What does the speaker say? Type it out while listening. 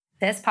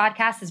This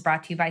podcast is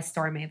brought to you by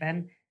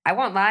StoreMaven. I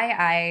won't lie,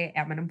 I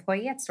am an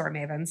employee at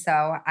StoreMaven,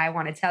 so I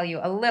want to tell you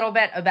a little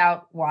bit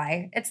about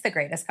why it's the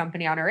greatest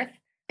company on earth.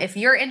 If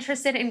you're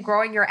interested in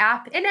growing your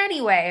app in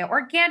any way,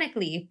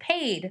 organically,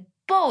 paid,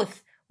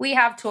 both, we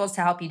have tools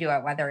to help you do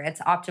it, whether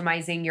it's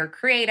optimizing your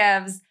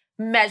creatives,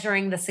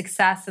 measuring the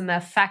success and the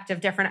effect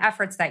of different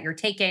efforts that you're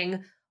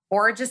taking,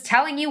 or just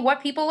telling you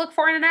what people look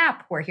for in an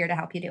app. We're here to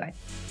help you do it.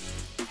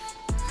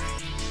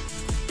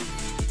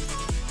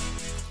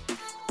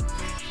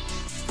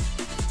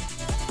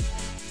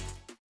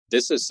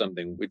 This is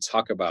something we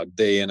talk about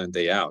day in and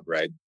day out,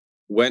 right?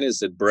 When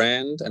is it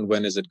brand and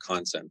when is it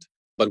content?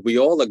 But we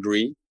all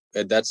agree,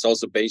 and that's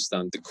also based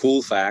on the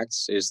cool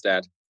facts, is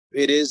that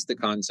it is the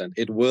content.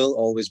 It will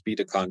always be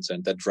the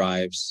content that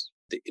drives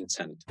the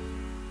intent.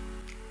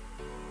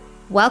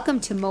 Welcome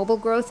to Mobile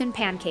Growth and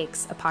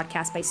Pancakes, a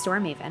podcast by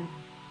StoreMaven.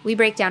 We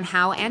break down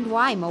how and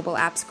why mobile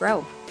apps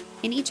grow.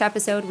 In each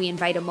episode, we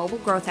invite a mobile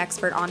growth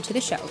expert onto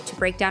the show to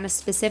break down a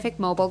specific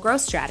mobile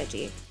growth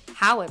strategy,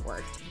 how it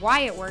worked,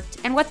 why it worked,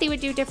 and what they would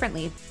do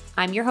differently.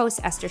 I'm your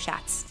host, Esther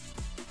Schatz.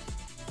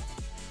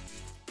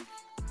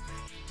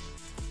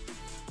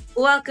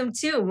 Welcome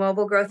to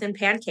Mobile Growth and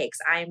Pancakes.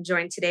 I am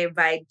joined today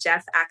by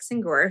Jeff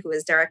Axengor, who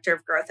is Director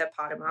of Growth at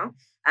Podimo.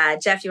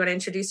 Jeff, you want to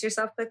introduce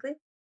yourself quickly?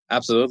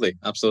 Absolutely.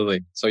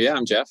 So yeah,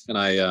 I'm Jeff, and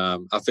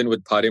I've been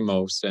with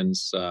Podimo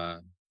since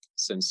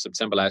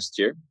September last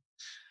year.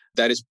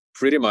 That is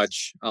pretty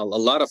much a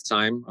lot of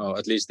time, or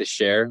at least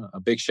a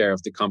big share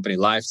of the company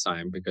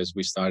lifetime, because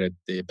we started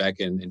back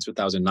in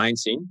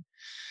 2019.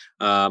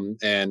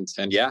 And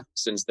yeah,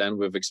 since then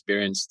we've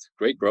experienced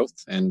great growth,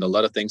 and a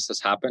lot of things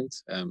has happened,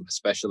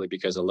 especially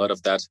because a lot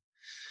of that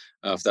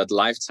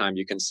lifetime,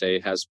 you can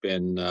say, has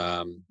been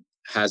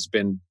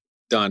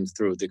done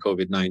through the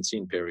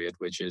COVID-19 period,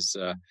 which is,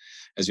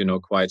 as you know,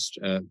 quite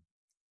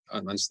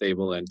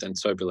unstable and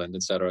turbulent,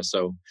 etc.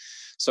 So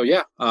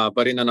yeah.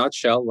 But in a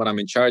nutshell, what I'm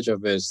in charge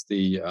of is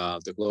the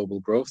global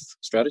growth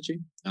strategy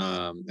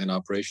and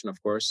operation,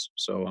 of course.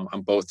 So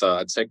I'm both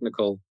a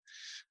technical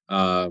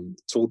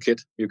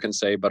toolkit, you can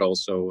say, but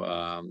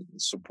also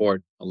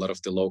support a lot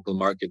of the local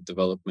market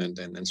development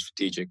and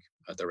strategic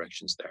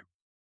directions there.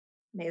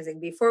 Amazing.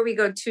 Before we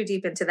go too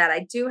deep into that,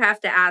 I do have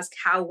to ask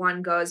how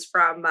one goes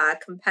from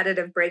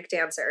competitive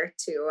breakdancer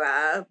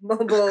to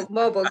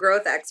mobile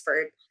growth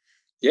expert.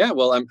 Yeah,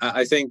 well,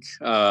 I think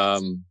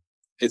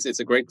it's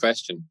a great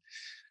question.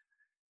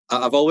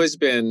 I've always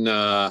been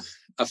a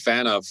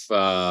fan of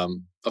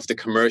the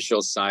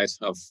commercial side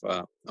of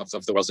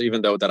the world. So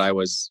even though that I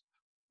was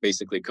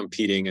basically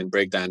competing in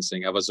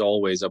breakdancing, I was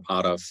always a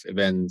part of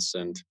events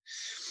and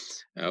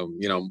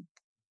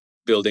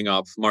building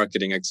up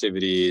marketing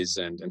activities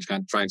and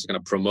trying to kind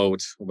of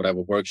promote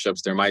whatever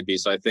workshops there might be.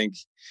 So I think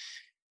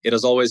it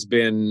has always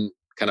been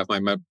kind of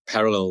my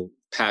parallel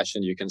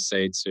passion, you can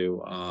say,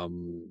 to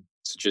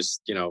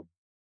just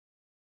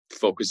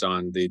focus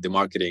on the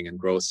marketing and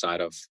growth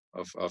side of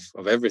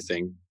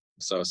everything.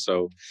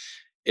 So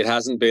it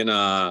hasn't been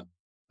a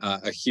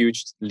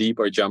huge leap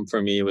or jump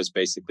for me. It was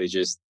basically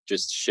just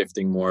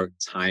shifting more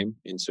time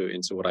into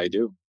what I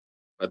do.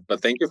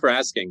 But thank you for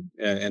asking,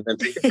 and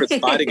thank you for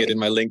spotting it in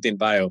my LinkedIn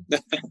bio.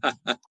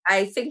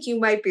 I think you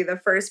might be the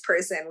first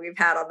person we've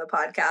had on the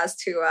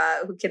podcast who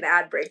can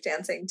add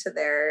breakdancing to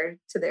their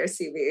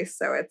CV.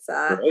 So it's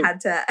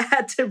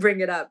had to bring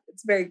it up.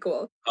 It's very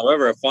cool.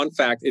 However, a fun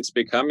fact: it's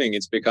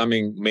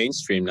becoming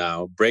mainstream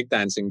now.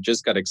 Breakdancing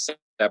just got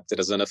accepted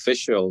as an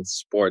official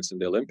sport in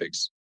the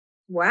Olympics.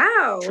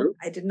 Wow, True.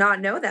 I did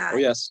not know that. Oh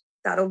yes,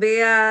 that'll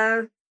be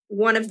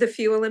one of the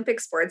few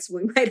Olympic sports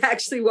we might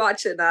actually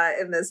watch in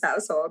this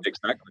household.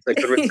 Exactly. Like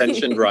a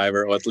retention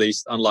driver, or at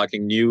least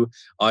unlocking new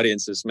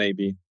audiences,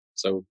 maybe.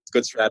 So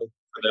good strategy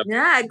for them.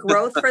 Yeah,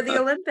 growth for the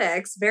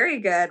Olympics. Very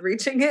good.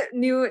 Reaching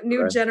new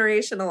right.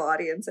 Generational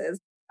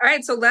audiences. All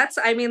right, so let's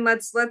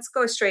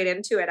go straight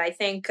into it. I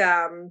think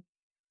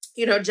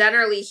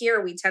generally here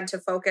we tend to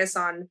focus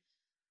on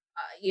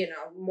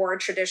more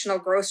traditional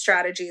growth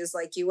strategies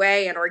like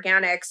UA and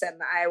organics, and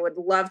I would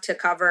love to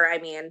cover.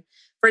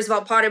 First of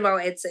all,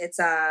 Podimo, it's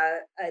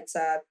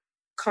a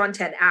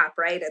content app,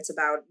 right? It's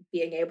about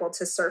being able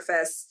to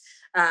surface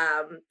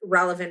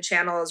relevant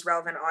channels,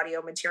 relevant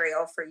audio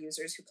material for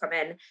users who come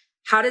in.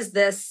 How does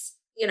this,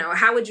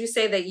 how would you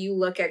say that you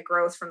look at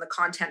growth from the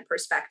content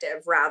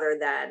perspective rather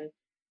than,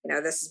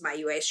 this is my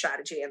UA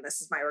strategy and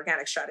this is my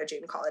organic strategy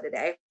and call it a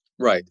day?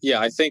 Right. Yeah,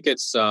 I think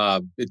it's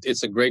a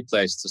great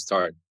place to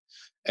start.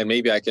 And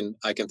maybe I can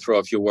throw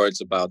a few words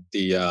about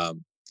the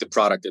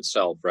product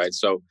itself, right?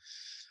 So,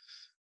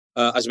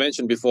 as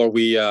mentioned before,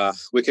 we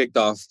kicked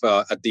off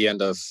at the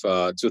end of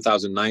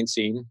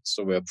 2019,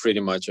 so we're pretty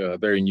much a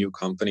very new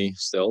company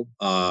still,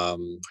 a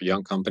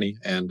young company,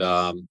 and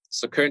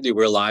so currently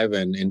we're live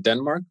in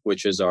Denmark,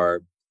 which is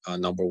our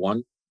number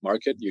one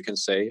market, you can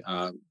say,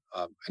 and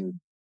I'm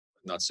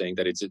not saying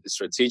that it's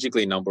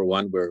strategically number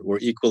one. We're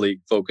equally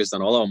focused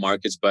on all our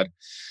markets, but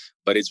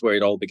it's where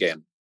it all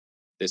began.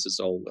 This is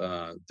all.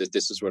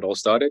 This is where it all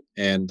started,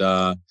 and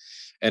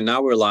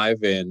now we're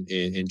live in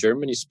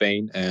Germany,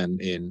 Spain,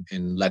 and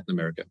in Latin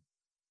America.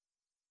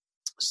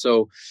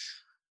 So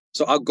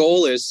our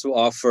goal is to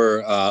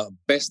offer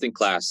best in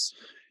class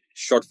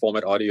short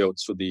format audio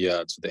to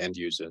the end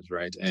users,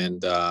 right?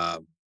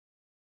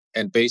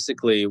 And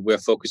basically we're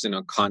focusing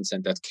on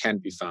content that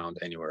can't be found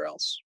anywhere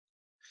else.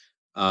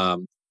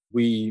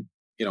 We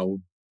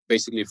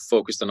basically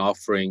focused on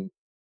offering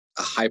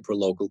a hyper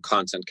local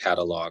content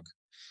catalog,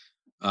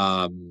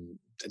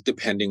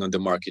 depending on the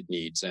market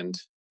needs, and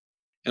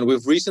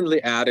we've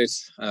recently added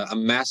a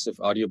massive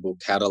audiobook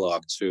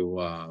catalog to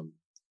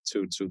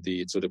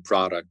the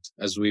product,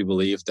 as we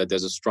believe that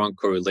there's a strong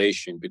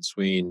correlation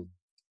between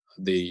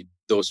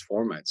those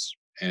formats,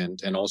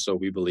 and also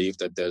we believe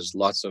that there's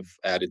lots of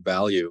added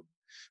value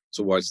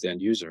towards the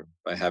end user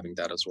by having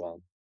that as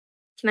well.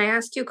 Can I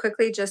ask you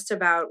quickly just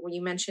about when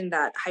you mentioned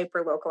that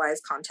hyper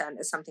localized content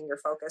is something you're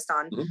focused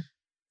on? Mm-hmm.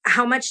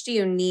 How much do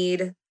you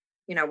need,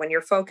 when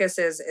your focus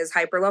is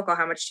hyper local,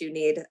 how much do you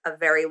need a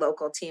very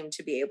local team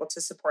to be able to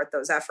support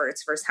those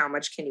efforts versus how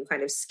much can you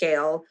kind of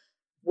scale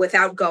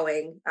without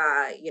going,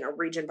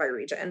 region by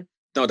region?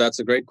 No, that's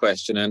a great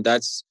question. And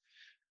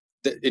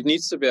it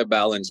needs to be a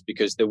balance,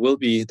 because there will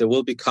be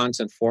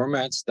content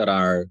formats that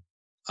are,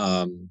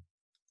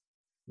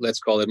 let's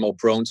call it, more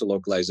prone to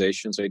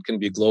localization. So it can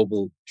be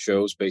global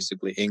shows,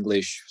 basically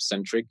English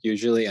centric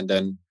usually. And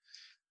then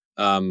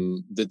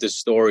the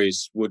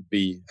stories would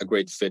be a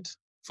great fit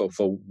for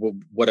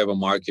whatever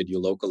market you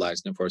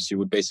localize them for. So you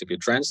would basically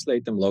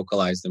translate them,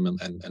 localize them,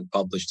 and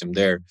publish them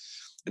there.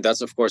 And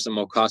that's, of course, a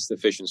more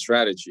cost-efficient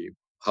strategy.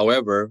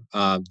 However,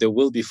 there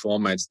will be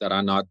formats that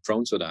are not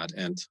prone to that,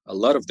 and a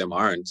lot of them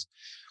aren't.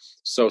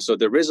 So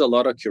there is a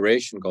lot of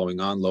curation going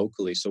on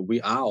locally. So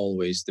we are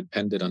always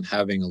dependent on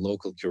having a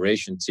local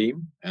curation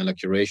team and a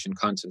curation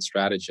content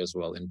strategy as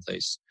well in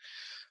place.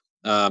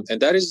 And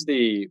that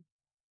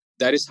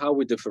is how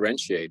we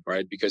differentiate,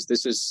 right? Because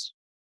this is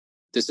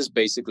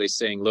basically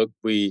saying, look,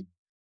 we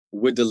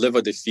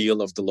deliver the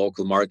feel of the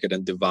local market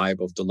and the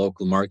vibe of the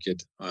local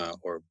market,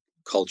 or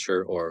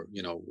culture, or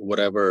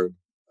whatever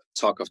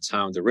talk of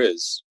town there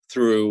is,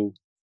 through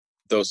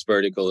those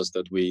verticals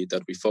that we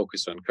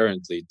focus on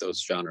currently,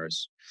 those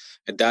genres.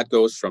 And that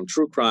goes from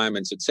true crime,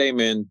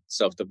 entertainment,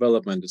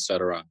 self-development,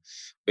 etc.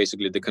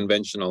 Basically the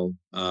conventional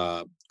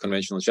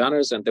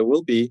genres, and there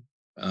will be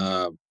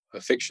a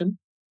fiction,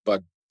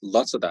 but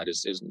lots of that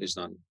is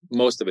non.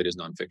 Most of it is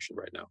nonfiction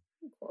right now.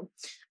 Cool.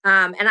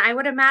 And I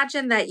would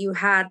imagine that you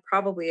had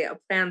probably a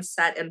plan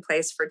set in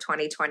place for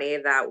 2020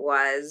 that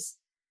was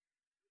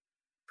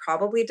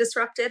probably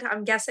disrupted,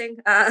 I'm guessing,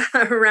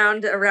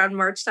 around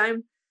March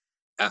time.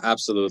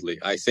 Absolutely.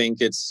 I think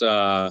it's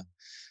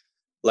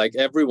like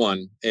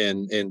everyone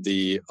in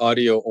the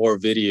audio or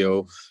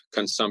video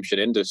consumption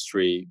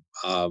industry,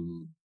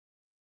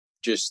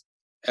 just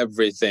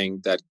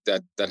everything that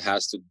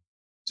has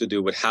to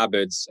do with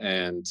habits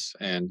and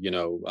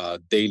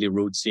daily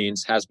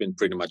routines has been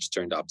pretty much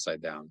turned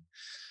upside down.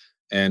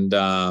 And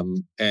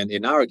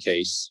in our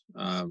case,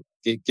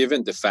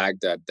 given the fact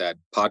that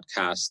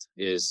podcast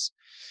is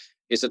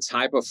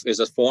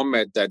a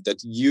format that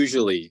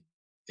usually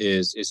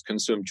is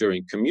consumed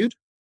during commute,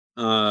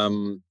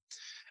 and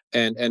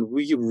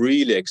we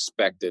really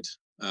expected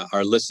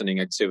our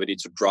listening activity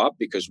to drop,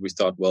 because we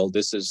thought, well,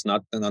 this is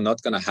not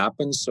going to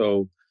happen,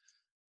 so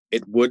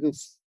it wouldn't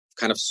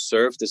kind of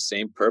serve the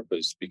same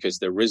purpose, because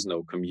there is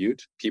no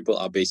commute. People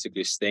are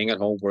basically staying at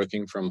home,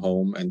 working from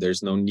home, and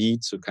there's no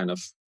need to kind of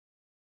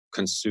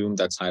consume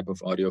that type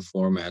of audio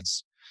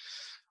formats.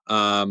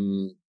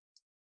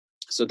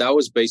 So that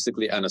was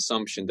basically an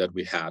assumption that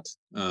we had,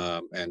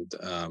 and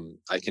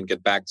I can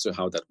get back to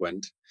how that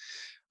went.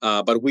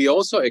 But we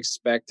also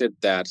expected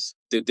that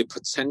the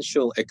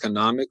potential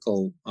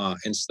economical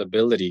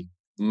instability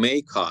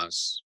may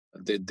cause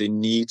the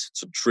need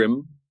to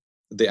trim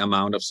the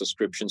amount of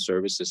subscription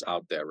services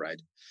out there,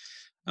 right?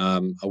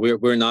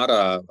 We're not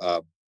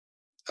a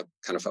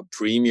kind of a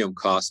premium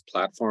cost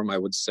platform, I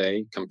would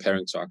say,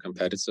 comparing to our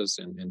competitors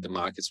in the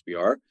markets we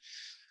are.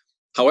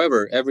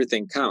 However,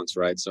 everything counts,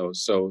 right? So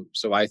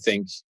I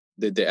think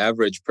that the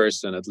average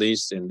person, at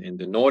least in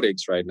the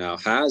Nordics right now,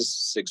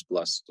 has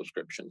 6+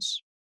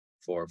 subscriptions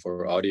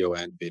for audio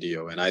and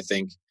video. And I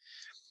think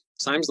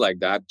times like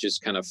that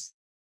just kind of,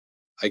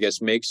 I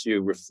guess, makes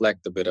you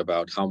reflect a bit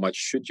about how much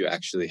should you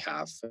actually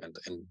have,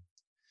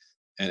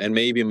 and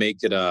maybe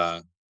make it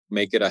a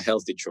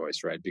healthy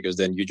choice, right? Because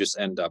then you just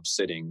end up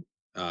sitting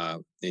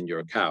in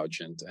your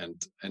couch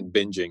and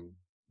binging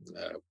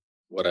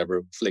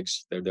whatever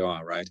flicks there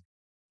are, right?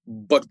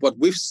 But what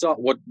we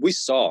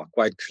saw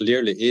quite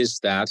clearly is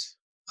that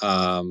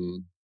a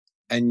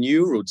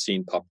new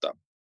routine popped up,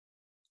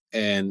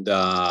 and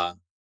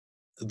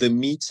the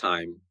me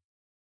time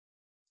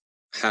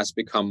has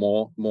become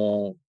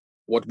more.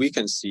 What we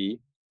can see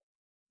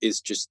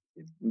is just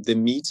the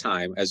me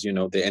time, as you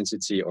know, the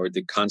entity or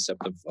the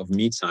concept of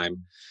me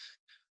time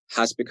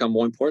has become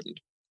more important,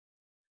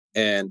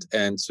 and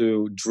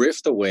to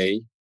drift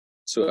away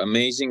to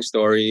amazing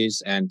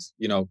stories and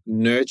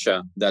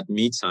nurture that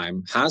me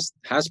time has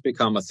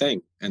become a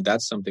thing, and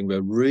that's something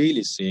we're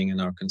really seeing in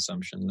our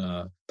consumption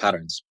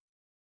patterns.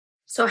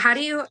 So how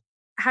do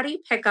how do you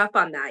pick up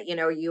on that? You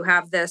know, you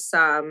have this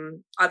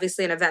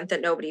obviously an event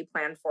that nobody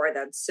planned for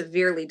that's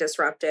severely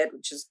disrupted,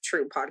 which is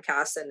true.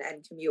 Podcasts and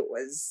commute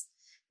was,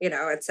 you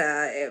know,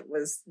 it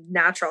was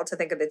natural to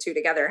think of the two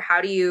together.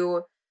 How do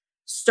you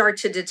start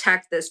to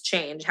detect this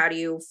change? How do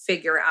you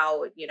figure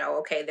out, you know,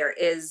 okay, there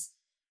is,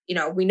 you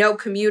know, we know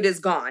commute is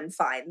gone.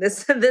 Fine.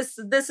 This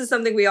is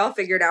something we all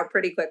figured out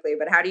pretty quickly,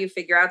 but how do you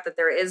figure out that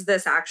there is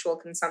this actual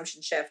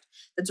consumption shift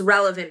that's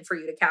relevant for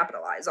you to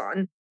capitalize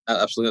on?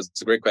 Absolutely.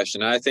 That's a great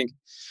question. And I think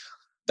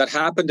that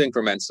happened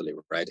incrementally,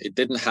 right? It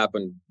didn't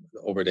happen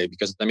overnight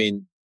because, I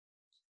mean,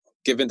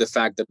 given the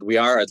fact that we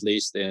are at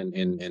least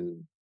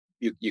in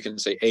you can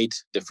say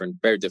 8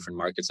 very different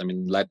markets. I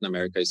mean, Latin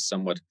America is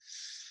somewhat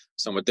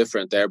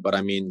different there, but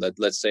I mean,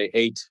 let's say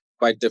 8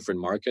 quite different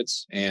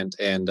markets, and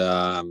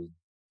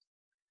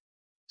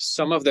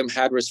some of them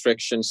had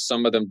restrictions,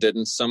 some of them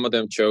didn't. Some of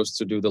them chose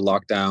to do the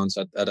lockdowns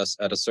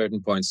at a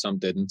certain point, some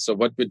didn't. So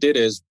what we did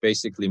is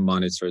basically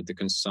monitor the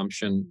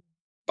consumption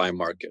by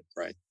market,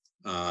 right?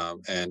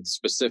 And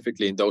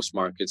specifically in those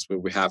markets where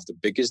we have the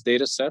biggest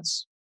data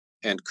sets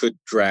and could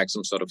drag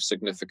some sort of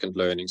significant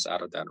learnings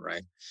out of that,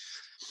 right?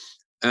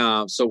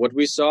 So what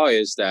we saw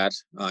is that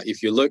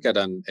if you look at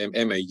an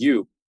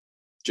MAU,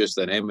 just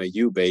an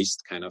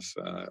MAU-based kind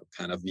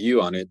of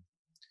view on it,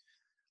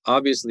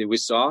 obviously we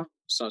saw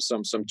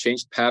some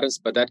changed patterns,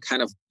 but that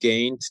kind of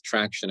gained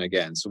traction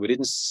again. So we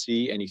didn't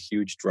see any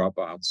huge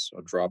dropouts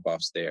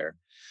there.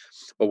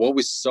 But what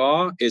we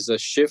saw is a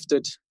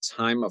shifted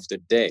time of the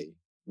day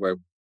where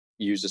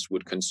users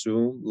would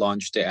consume,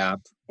 launch the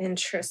app,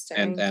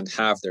 interesting, and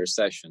have their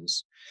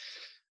sessions.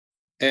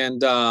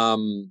 And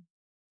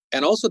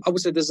also, I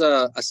would say there's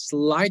a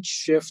slight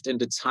shift in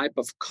the type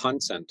of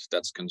content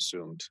that's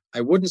consumed.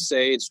 I wouldn't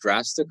say it's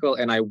drastical,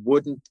 and I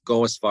wouldn't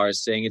go as far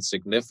as saying it's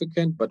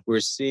significant, but we're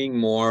seeing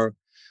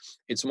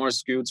it's more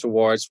skewed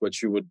towards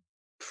what you would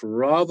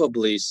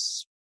probably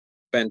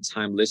spend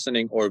time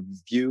listening or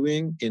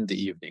viewing in the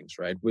evenings,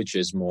 right? Which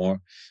is more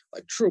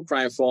like true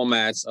crime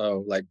formats,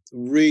 or like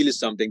really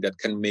something that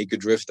can make you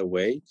drift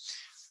away.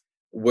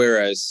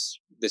 Whereas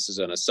this is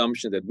an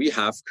assumption that we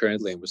have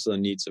currently, and we still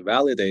need to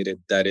validate it,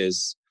 that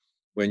is,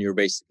 when you're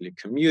basically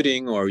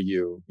commuting or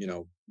you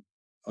know,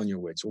 on your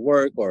way to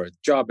work or a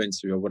job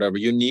interview or whatever,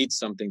 you need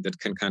something that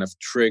can kind of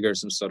trigger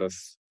some sort of,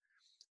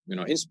 you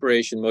know,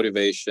 inspiration,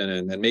 motivation,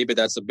 and maybe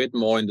that's a bit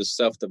more in the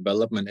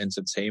self-development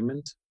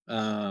entertainment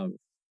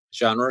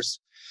genres.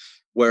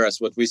 Whereas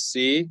what we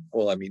see,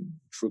 well, I mean,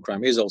 true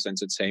crime is also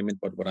entertainment,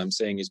 but what I'm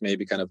saying is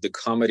maybe kind of the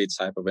comedy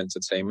type of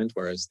entertainment,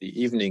 whereas the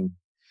evening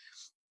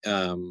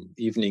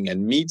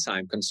and me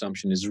time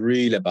consumption is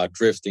really about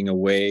drifting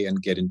away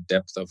and getting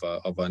depth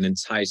of an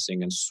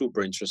enticing and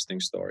super interesting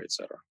story,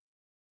 etc.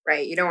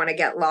 Right, you don't want to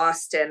get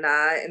lost in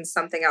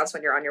something else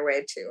when you're on your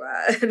way to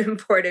an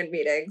important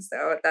meeting.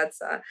 So that's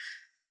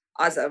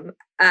awesome.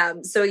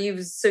 So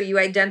you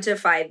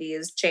identify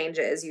these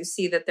changes. You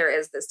see that there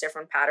is this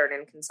different pattern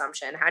in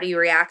consumption. How do you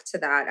react to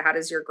that? How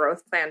does your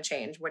growth plan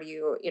change? What do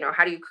you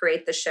how do you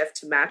create the shift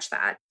to match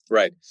that?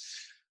 Right.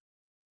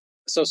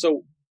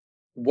 So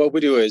what we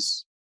do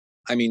is,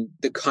 I mean,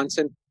 the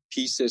content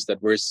pieces that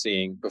we're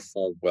seeing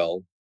perform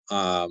well,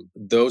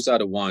 those are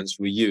the ones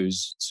we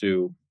use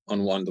to,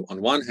 on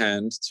one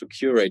hand, to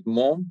curate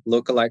more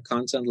lookalike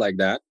content like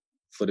that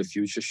for the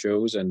future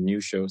shows and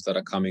new shows that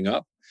are coming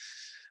up.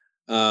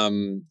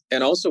 And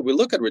also we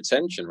look at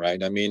retention,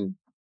 right? I mean,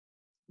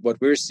 what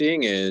we're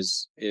seeing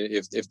is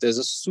if there's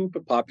a super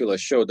popular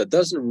show that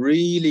doesn't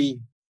really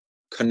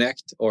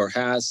connect or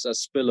has a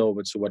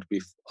spillover to what we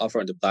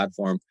offer on the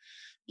platform,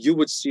 you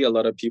would see a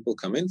lot of people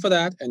come in for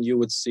that, and you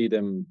would see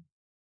them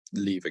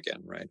leave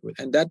again, right?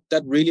 And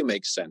that really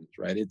makes sense,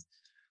 right? It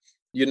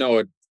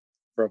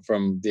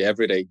from the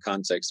everyday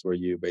context where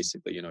you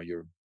basically,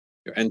 you're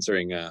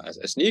entering a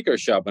sneaker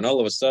shop, and all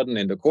of a sudden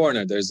in the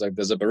corner there's a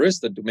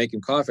barista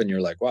making coffee, and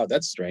you're like, wow,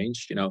 that's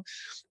strange,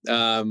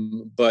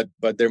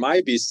 but there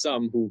might be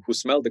some who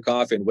smelled the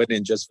coffee and went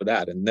in just for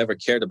that and never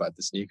cared about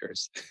the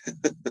sneakers.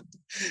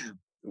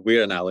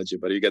 Weird analogy,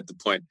 but you get the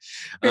point.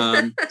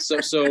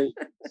 So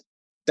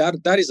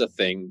that is a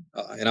thing,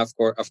 and of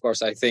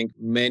course, I think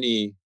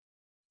many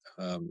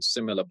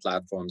similar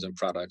platforms and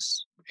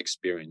products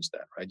experience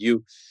that, right?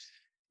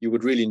 You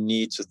would really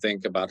need to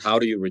think about how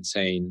do you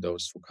retain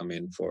those who come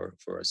in for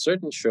a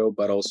certain show,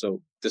 but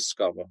also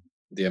discover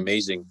the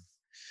amazing,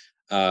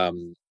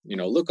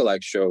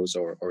 lookalike shows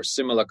or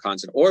similar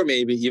content, or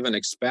maybe even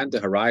expand the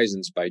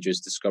horizons by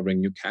just discovering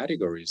new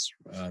categories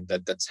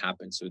that's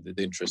happened to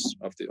the interests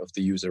of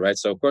the user, right?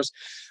 So of course,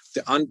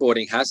 the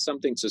onboarding has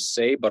something to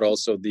say, but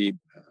also the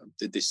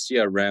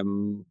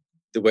CRM,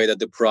 the way that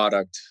the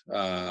product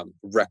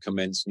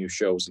recommends new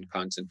shows and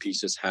content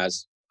pieces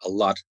has a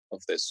lot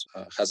of this,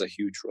 has a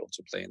huge role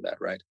to play in that,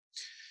 right?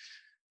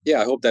 Yeah,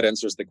 I hope that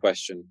answers the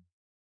question.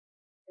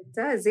 It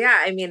does,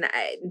 yeah. I mean,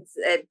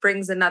 it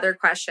brings another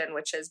question,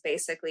 which is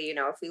basically,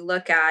 if we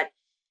look at,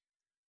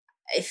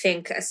 I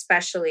think,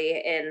 especially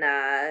in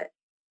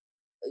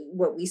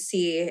what we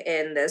see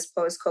in this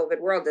post-COVID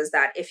world, is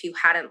that if you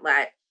hadn't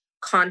let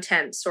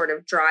content sort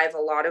of drive a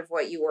lot of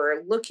what you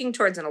were looking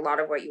towards and a lot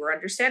of what you were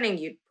understanding,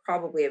 you'd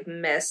probably have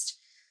missed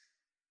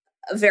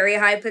a very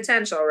high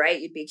potential,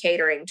 right? You'd be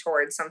catering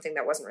towards something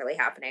that wasn't really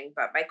happening.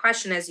 But my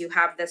question is, you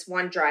have this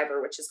one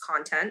driver, which is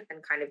content,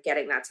 and kind of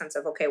getting that sense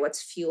of, okay,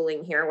 what's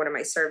fueling here? What am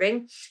I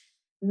serving?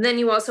 And then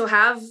you also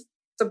have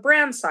the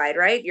brand side,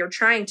 right? You're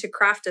trying to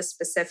craft a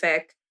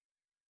specific,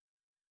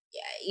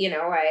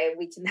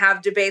 we can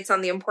have debates on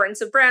the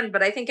importance of brand,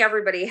 but I think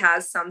everybody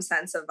has some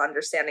sense of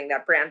understanding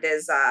that brand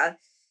is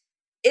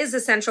a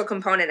central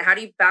component. How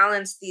do you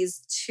balance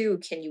these two?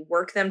 Can you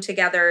work them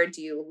together?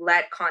 Do you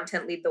let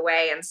content lead the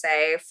way and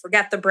say,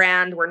 forget the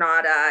brand, we're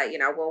not,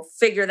 we'll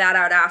figure that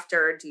out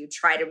after? Do you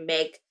try to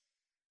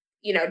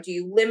do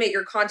you limit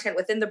your content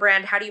within the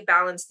brand? How do you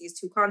balance these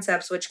two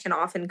concepts, which can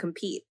often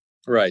compete?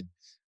 Right.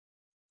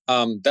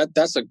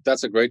 That's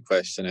a great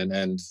question.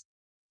 And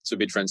to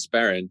be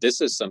transparent,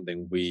 this is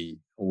something we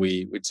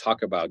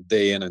talk about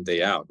day in and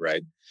day out,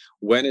 right?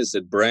 When is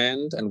it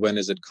brand and when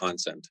is it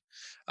content?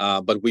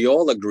 But we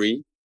all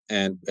agree,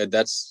 and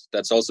that's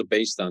also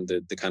based on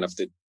the kind of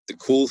the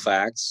cool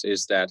facts,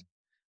 is that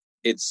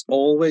it's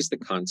always the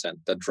content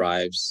that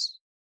drives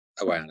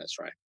awareness,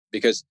 right?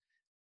 Because,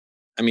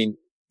 I mean,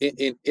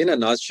 in a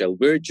nutshell,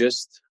 we're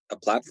just a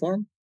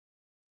platform,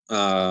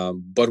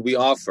 but we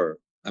offer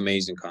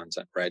amazing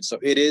content, right? So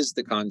it is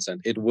the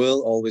content. It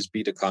will always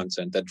be the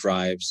content that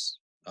drives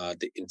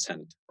the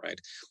intent, right?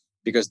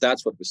 Because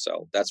that's what we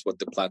sell. That's what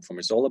the platform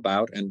is all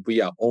about. And we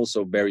are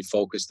also very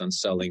focused on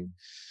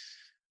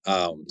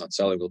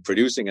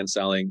producing and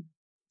selling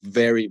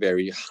very,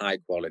 very high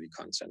quality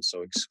content.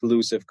 So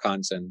exclusive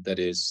content that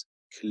is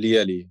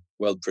clearly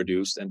well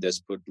produced and there's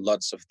put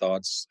lots of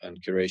thoughts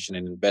and curation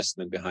and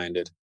investment behind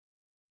it.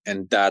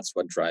 And that's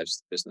what drives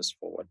the business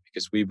forward,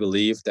 because we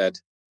believe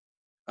that,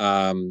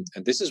 and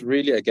this is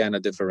really, again, a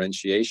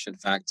differentiation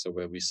factor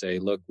where we say,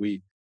 look,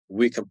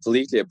 we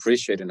completely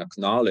appreciate and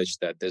acknowledge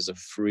that there's a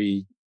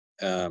free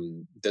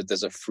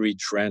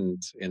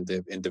trend in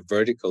the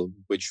vertical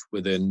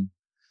within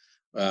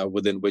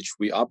which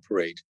we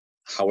operate.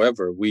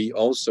 However, we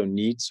also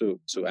need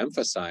to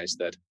emphasize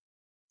that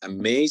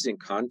amazing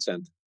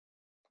content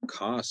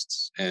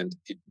costs, and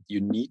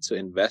you need to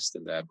invest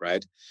in that,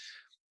 right?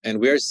 And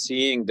we're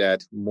seeing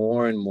that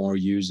more and more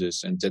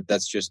users, and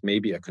that's just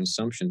maybe a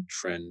consumption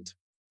trend,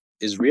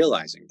 is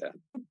realizing that.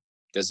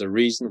 There's a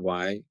reason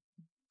why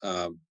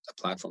a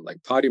platform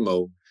like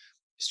Podimo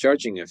is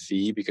charging a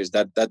fee, because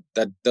that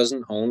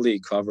doesn't only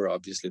cover,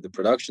 obviously, the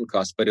production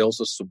costs, but it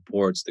also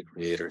supports the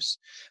creators.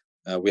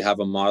 We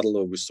have a model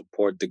where we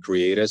support the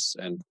creators,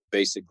 and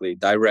basically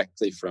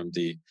directly from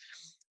the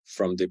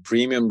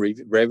premium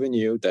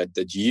revenue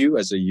that you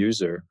as a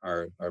user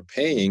are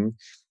paying,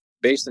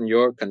 based on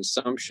your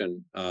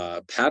consumption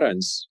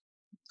patterns,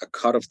 a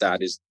cut of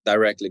that is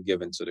directly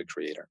given to the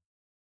creator.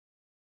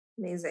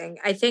 Amazing.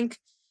 I think,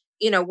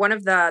 one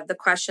of the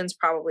questions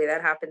probably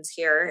that happens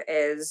here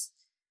is,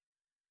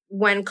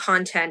 when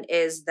content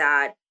is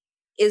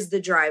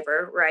the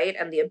driver, right?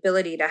 And the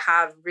ability to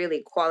have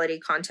really quality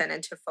content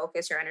and to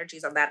focus your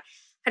energies on that.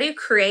 How do you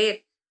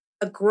create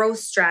a growth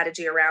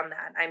strategy around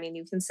that? I mean,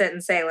 you can sit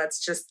and say, let's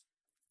just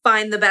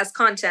find the best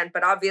content,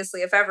 but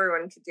obviously if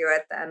everyone could do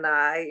it, then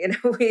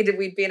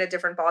we'd be in a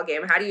different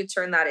ballgame. How do you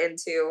turn that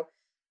into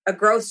a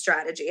growth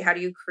strategy? How do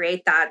you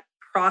create that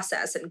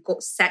process and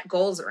set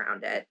goals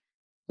around it?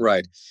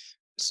 Right.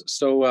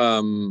 So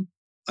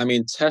I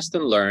mean, test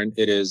and learn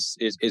is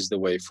the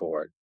way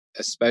forward,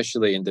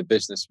 especially in the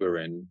business we're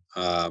in.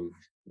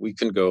 We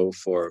could go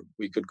for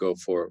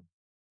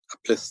a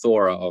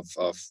plethora of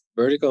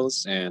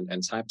verticals and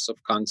types of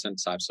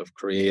content, types of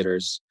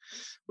creators.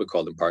 We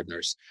call them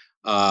partners.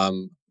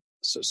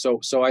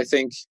 So I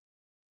think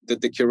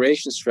that the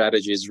curation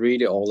strategy is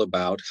really all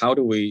about how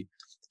do we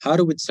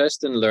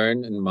test and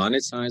learn and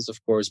monetize, of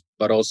course,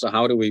 but also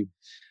how do we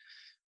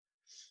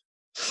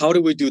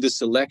do the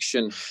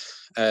selection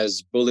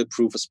as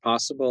bulletproof as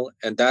possible.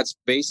 And that's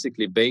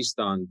basically based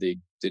on the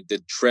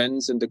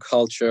trends in the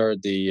culture,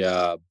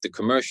 the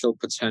commercial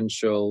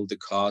potential, the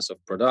cost of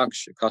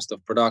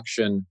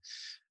production,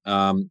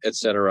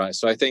 etc.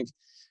 So I think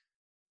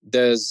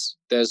there's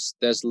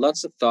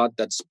lots of thought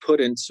that's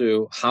put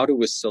into how do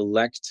we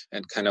select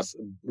and kind of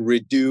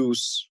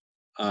reduce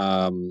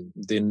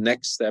the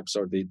next steps,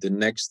 or the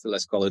next,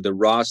 let's call it, the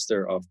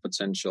roster of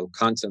potential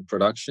content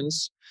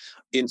productions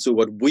into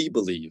what we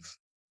believe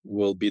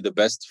will be the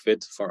best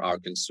fit for our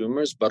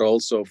consumers, but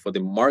also for the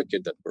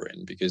market that we're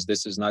in, because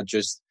this is not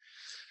just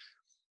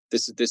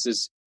this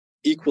is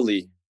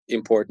equally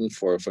important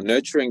for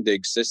nurturing the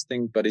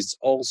existing, but it's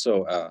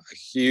also a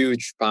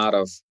huge part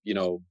of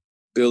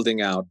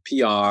building out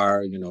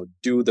PR,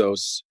 do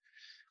those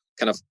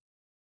kind of,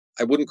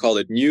 I wouldn't call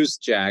it news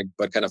jag,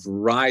 but kind of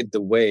ride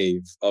the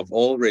wave of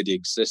already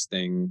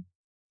existing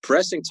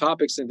pressing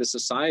topics in the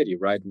society,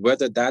 right?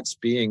 Whether that's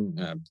being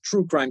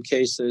true crime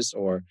cases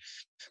or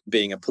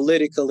being a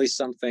politically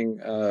something,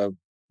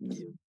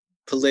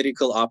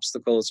 political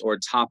obstacles or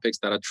topics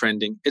that are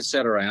trending,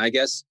 etc. And I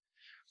guess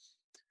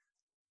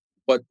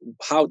but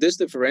how this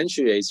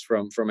differentiates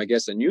from I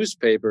guess a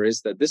newspaper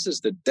is that this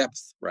is the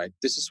depth, right?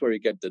 This is where you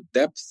get the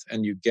depth,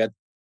 and you get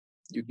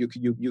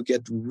you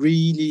get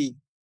really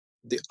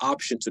the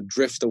option to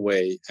drift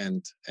away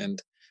and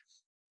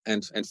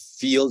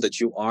feel that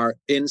you are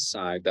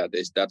inside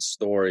that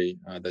story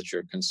that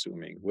you're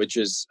consuming, which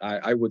is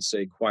I would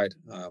say quite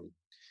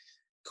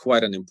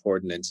an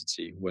important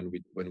entity when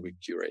we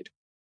curate.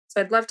 So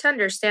I'd love to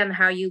understand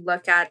how you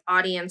look at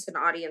audience and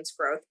audience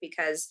growth,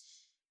 because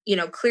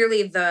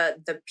clearly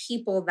the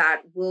people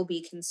that will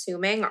be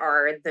consuming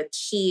are the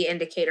key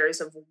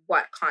indicators of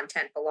what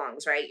content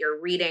belongs, right?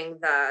 You're reading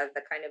the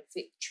kind of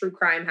true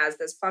crime has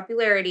this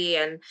popularity,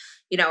 and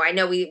I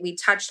know we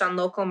touched on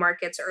local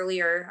markets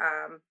earlier,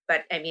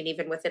 but I mean,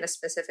 even within a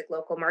specific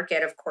local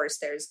market, of course,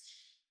 there's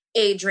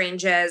age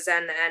ranges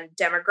and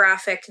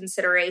demographic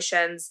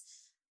considerations.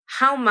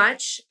 How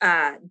much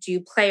do you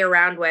play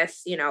around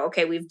with,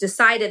 okay, we've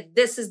decided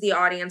this is the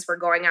audience we're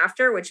going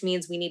after, which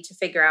means we need to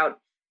figure out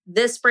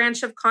this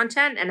branch of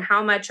content, and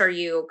how much are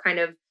you kind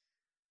of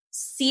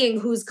seeing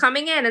who's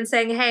coming in and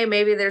saying, hey,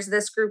 maybe there's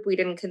this group we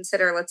didn't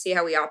consider. Let's see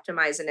how we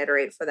optimize and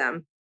iterate for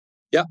them.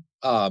 Yeah,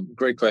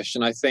 great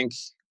question. I think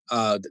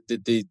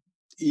the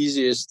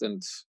easiest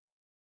and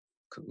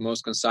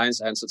most concise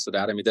answer to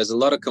that, I mean, there's a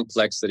lot of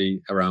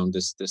complexity around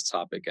this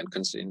topic and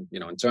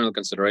internal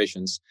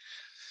considerations.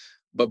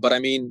 But I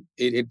mean,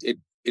 it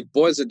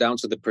boils it down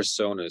to the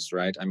personas,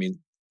 right? I mean,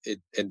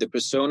 and the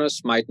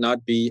personas might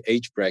not be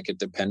age bracket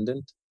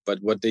dependent, but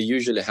what they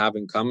usually have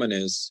in common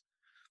is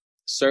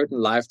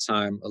certain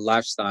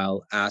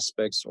lifestyle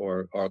aspects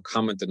or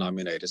common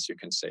denominators, you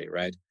can say,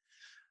 right?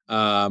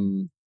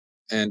 And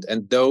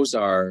those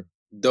are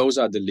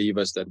the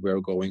levers that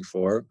we're going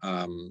for.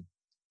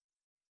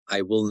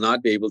 I will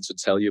not be able to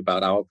tell you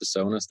about our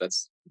personas.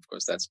 That's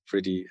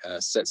pretty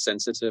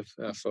sensitive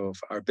for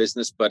our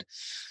business, but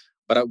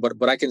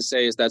what I can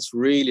say is that's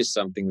really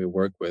something we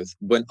work with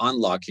when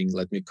unlocking.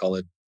 Let me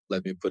put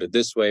it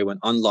this way: when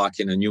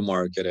unlocking a new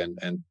market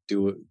and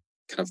do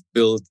kind of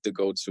build the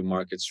go-to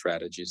market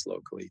strategies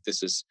locally.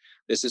 This is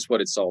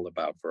what it's all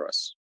about for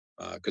us.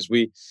 Because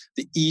the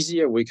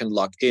easier we can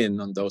lock in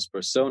on those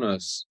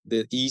personas,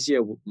 the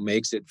easier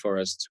makes it for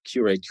us to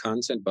curate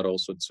content, but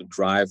also to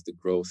drive the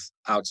growth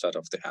outside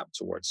of the app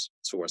towards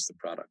the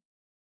product.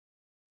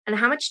 And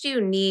how much do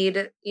you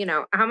need,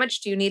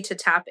 to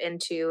tap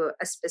into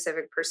a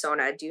specific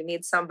persona? Do you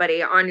need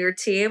somebody on your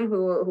team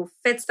who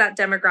fits that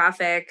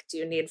demographic? Do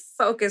you need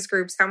focus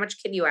groups? How much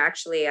can you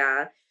actually,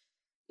 how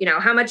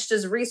much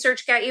does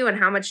research get you, and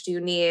how much do you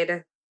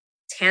need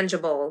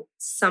tangible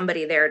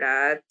somebody there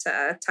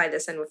to tie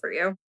this in for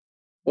you?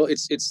 Well,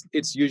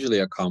 it's usually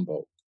a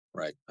combo,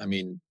 right? I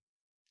mean,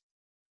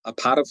 a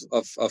part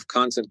of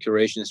content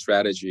curation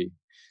strategy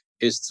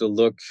is to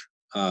look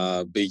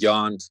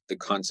beyond the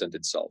content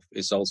itself.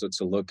 It's also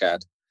to look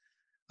at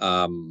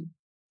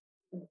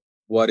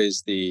what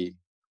is the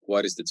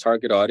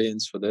target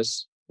audience for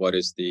this? What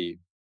is the,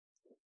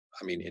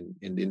 I mean,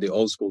 in the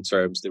old school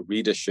terms, the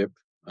readership,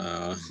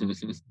 and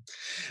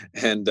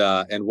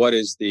what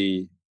is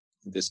the,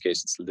 in this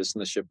case it's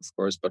listenership, of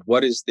course, but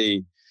what is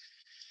the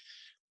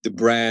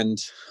brand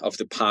of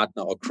the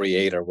partner or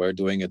creator we're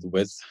doing it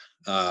with,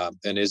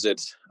 and is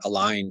it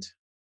aligned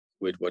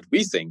with what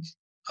we think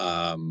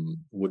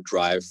would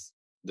drive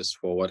this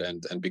forward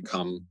and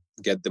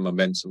get the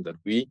momentum that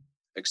we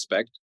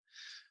expect.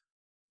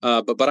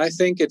 But I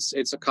think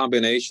it's a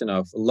combination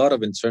of a lot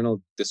of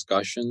internal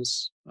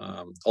discussions,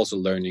 also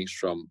learnings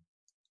from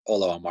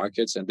all our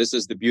markets. And this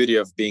is the beauty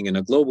of being in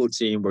a global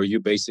team where you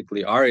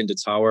basically are in the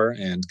tower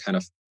and kind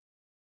of,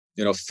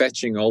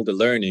 fetching all the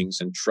learnings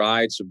and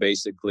try to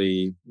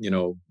basically,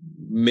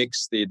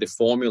 mix the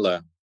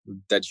formula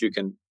that you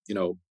can,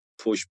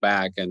 push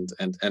back and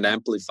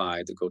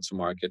amplify the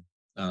go-to-market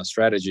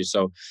strategy.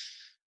 So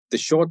the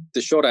short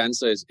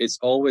answer is it's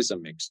always a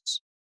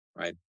mix,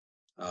 right?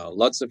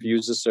 Lots of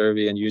user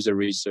survey and user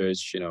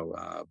research,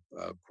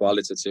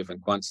 qualitative and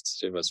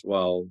quantitative as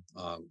well,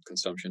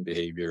 consumption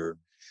behavior,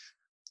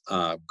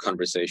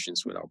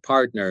 conversations with our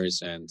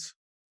partners, and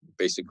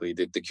basically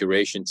the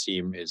curation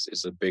team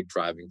is a big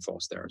driving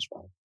force there as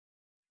well.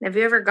 Have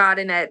you ever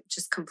gotten it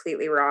just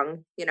completely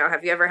wrong?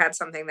 Have you ever had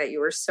something that you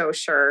were so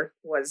sure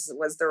was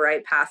the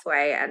right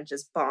pathway and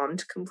just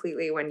bombed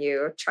completely when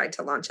you tried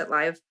to launch it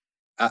live?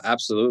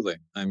 Absolutely.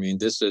 I mean,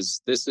 this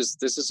is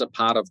a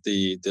part of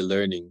the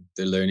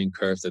learning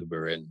curve that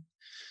we're in.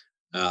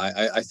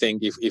 I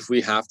think if we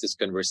have this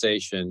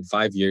conversation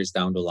 5 years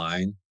down the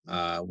line,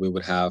 we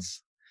would have,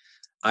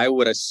 I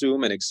would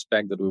assume and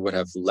expect that we would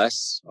have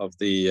less of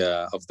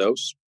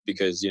those,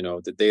 because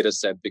the data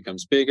set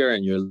becomes bigger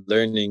and your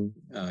learning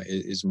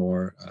is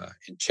more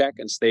in check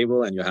and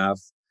stable, and you have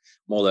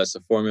more or less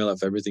a formula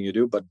of everything you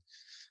do.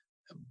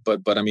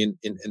 But I mean,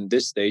 in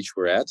this stage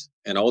we're at,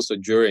 and also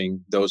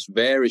during those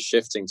very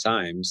shifting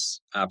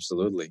times,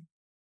 absolutely,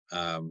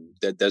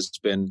 that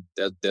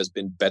there's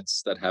been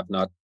bets that have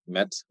not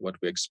met what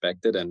we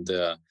expected and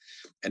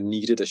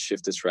needed a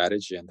shifted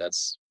strategy, and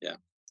that's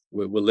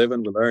we live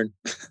and we learn.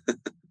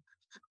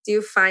 Do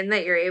you find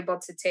that you're able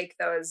to take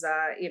those,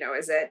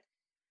 is it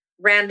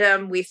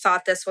random, we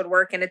thought this would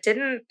work and it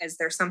didn't? Is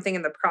there something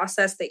in the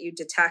process that you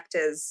detect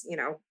as,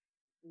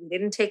 we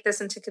didn't take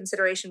this into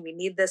consideration, we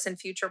need this in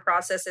future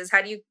processes?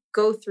 How do you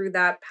go through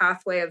that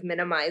pathway of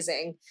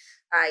minimizing,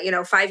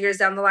 5 years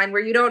down the line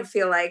where you don't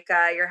feel like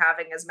you're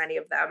having as many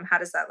of them? How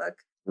does that look?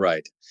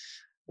 Right.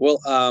 Well,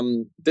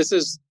 this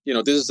is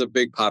a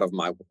big part of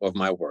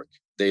my work,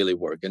 daily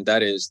work, and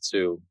that is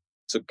to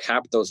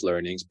cap those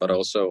learnings, but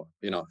also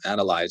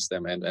analyze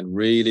them and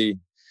really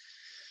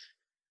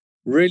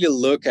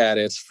look at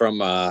it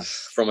from a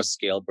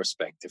scale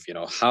perspective.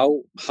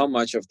 How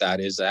much of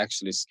that is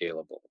actually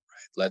scalable,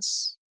 right?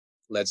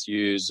 Let's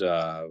use.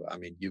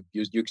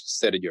 You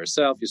said it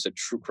yourself. You said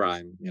true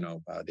crime.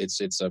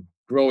 It's a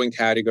growing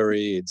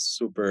category. It's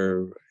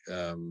super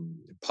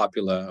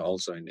popular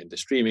also in the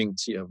streaming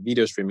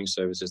video streaming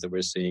services that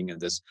we're seeing, and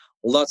there's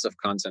lots of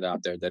content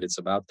out there that it's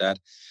about that.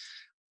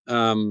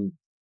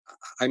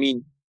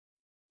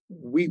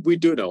 We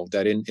do know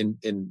that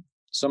in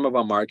some of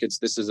our markets,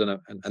 this is an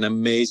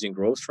amazing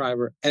growth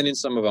driver. And in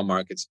some of our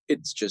markets,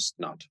 it's just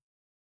not.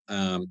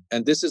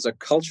 And this is a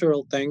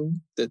cultural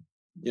thing that,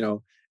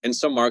 in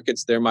some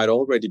markets, there might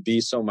already be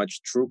so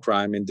much true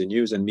crime in the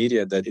news and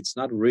media that it's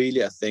not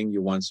really a thing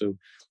you want to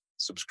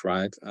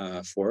subscribe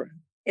for.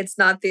 It's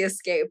not the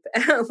escape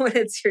when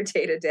it's your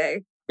day to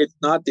day. It's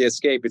not the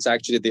escape. It's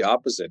actually the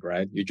opposite,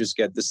 right? You just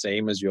get the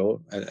same as you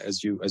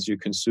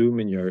consume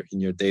in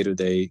your day to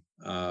day,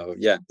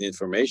 the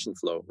information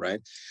flow, right?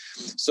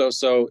 So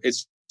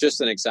it's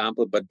just an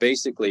example, but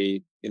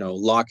basically,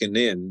 locking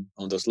in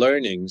on those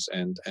learnings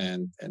and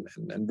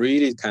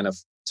really kind of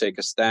take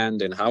a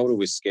stand in how do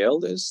we scale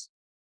this,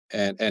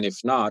 and if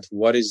not,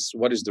 what is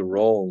the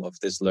role of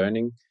this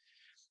learning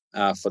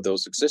for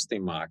those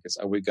existing markets?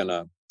 Are we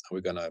gonna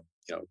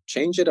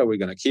change it? Are we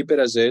gonna keep it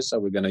as is? Are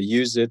we gonna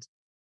use it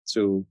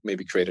to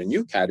maybe create a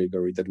new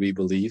category that we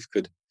believe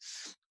could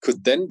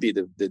then be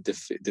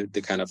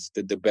the kind of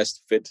the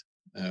best fit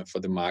for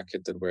the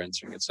market that we're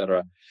entering,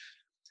 etc.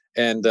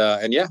 And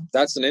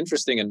that's an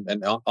interesting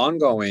and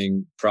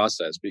ongoing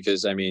process,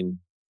 because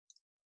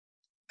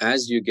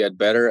as you get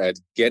better at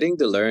getting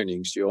the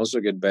learnings, you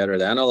also get better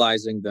at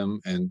analyzing them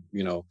and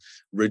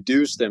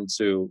reduce them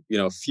to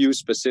few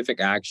specific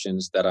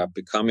actions that are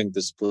becoming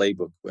this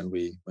playbook when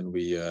we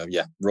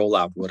roll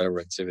out whatever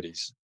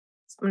activities.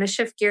 I'm going to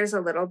shift gears a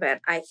little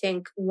bit. I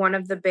think one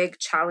of the big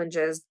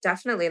challenges,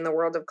 definitely in the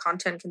world of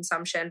content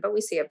consumption, but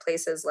we see it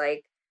places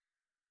like,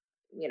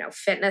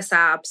 fitness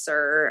apps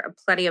or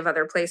plenty of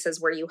other places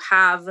where you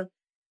have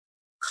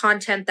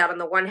content that on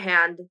the one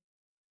hand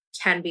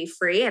can be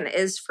free and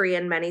is free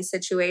in many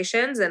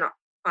situations. And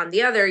on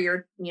the other,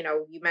 you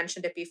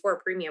mentioned it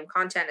before, premium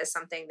content is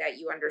something that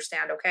you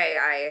understand. Okay,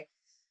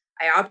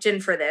 I opt in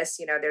for this.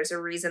 There's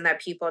a reason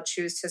that people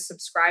choose to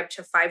subscribe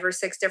to 5 or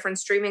 6 different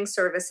streaming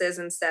services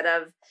instead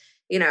of,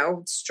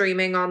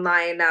 streaming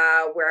online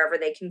wherever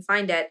they can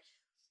find it.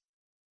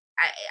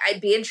 I'd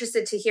be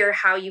interested to hear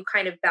how you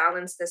kind of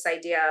balance this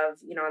idea of,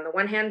 on the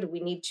one hand, we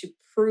need to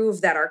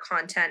prove that our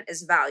content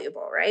is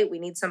valuable, right? We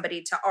need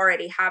somebody to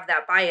already have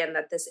that buy-in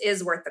that this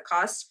is worth the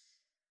cost.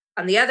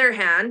 On the other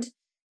hand,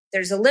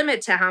 there's a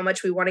limit to how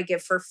much we want to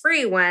give for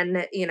free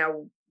when,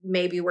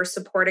 maybe we're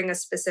supporting a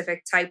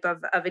specific type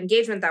of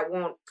engagement that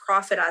won't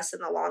profit us in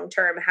the long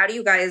term. How do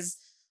you guys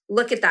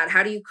look at that?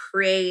 How do you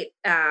create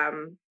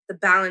the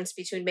balance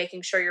between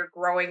making sure you're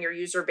growing your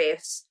user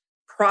base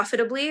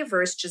profitably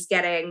versus just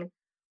getting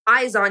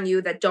eyes on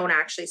you that don't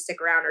actually stick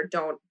around or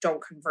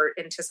don't convert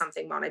into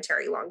something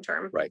monetary long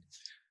term? Right.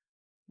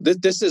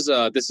 This is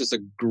a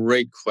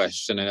great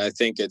question, and I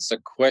think it's a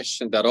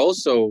question that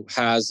also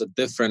has a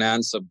different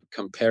answer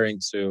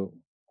comparing to,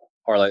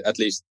 or at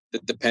least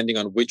depending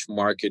on which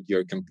market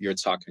you're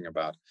talking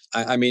about.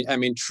 I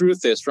mean,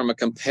 truth is, from a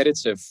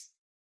competitive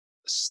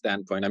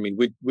standpoint,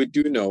 we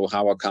do know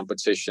how our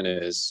competition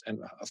is, and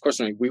of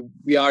course,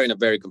 we are in a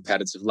very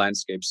competitive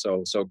landscape.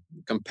 So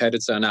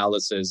competitor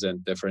analysis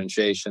and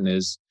differentiation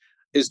is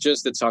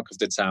just the talk of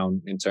the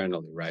town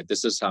internally, right?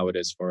 This is how it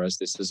is for us.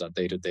 This is our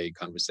day-to-day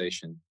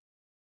conversation.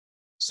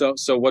 So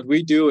what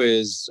we do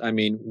is,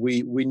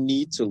 we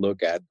need to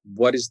look at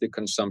what is the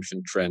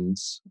consumption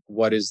trends,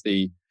 what is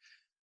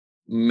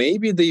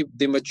maybe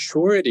the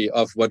maturity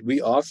of what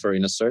we offer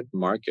in a certain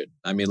market.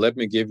 Let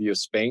me give you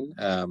Spain.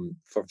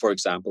 For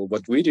example,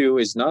 what we do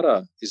is not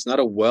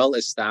a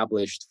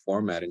well-established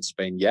format in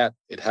Spain yet.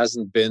 It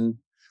hasn't been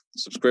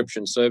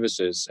subscription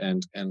services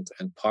and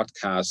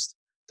podcasts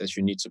that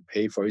you need to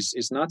pay for.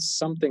 It's not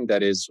something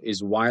that is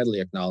widely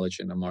acknowledged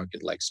in a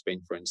market like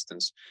Spain, for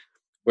instance.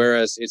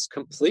 Whereas it's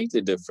completely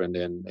different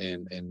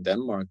in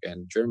Denmark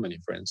and Germany,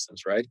 for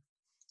instance, right?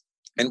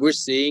 And we're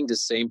seeing the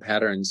same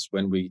patterns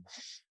when we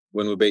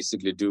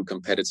basically do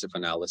competitive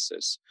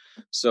analysis.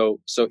 So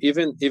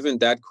even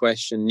that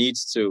question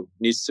needs to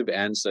be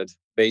answered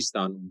based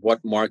on what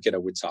market are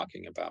we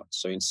talking about.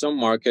 So in some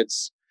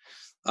markets,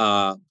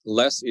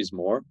 less is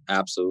more.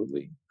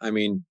 Absolutely.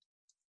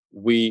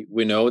 We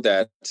know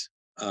that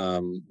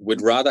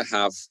we'd rather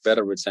have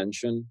better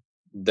retention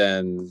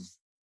than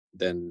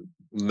than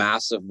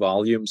massive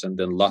volumes and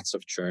then lots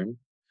of churn.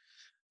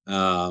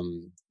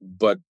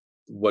 But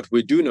what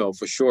we do know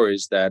for sure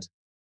is that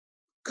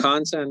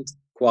content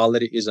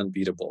quality is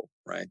unbeatable,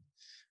 right?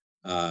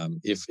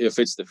 If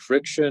it's the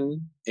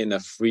friction in a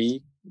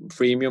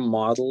freemium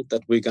model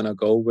that we're gonna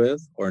go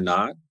with or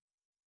not,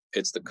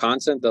 it's the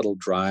content that'll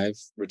drive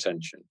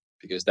retention,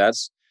 because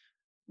that's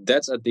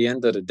at the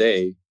end of the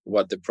day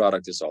what the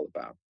product is all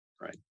about,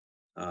 right?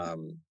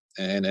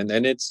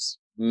 And it's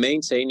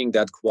maintaining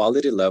that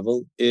quality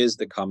level is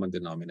the common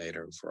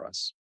denominator for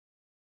us.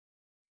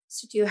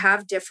 So do you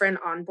have different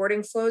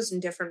onboarding flows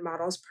and different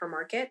models per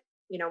market?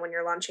 When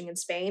you're launching in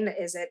Spain,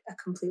 is it a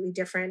completely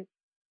different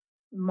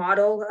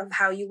model of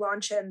how you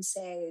launch in,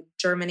 say,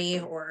 Germany,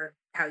 or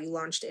how you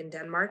launched in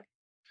Denmark?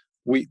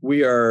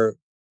 We're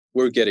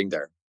getting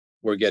there.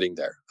 We're getting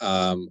there.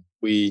 I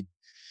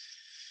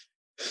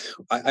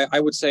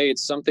would say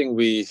it's something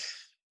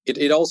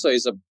it also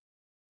is a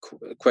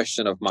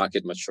question of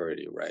market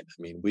maturity, right?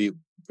 I mean, we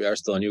are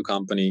still a new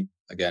company.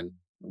 Again,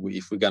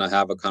 if we're going to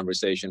have a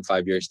conversation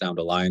 5 years down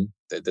the line,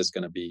 there's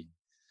going to be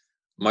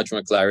much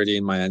more clarity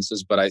in my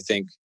answers. But I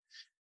think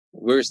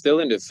we're still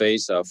in the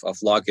phase of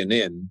locking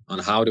in on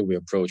how do we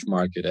approach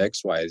market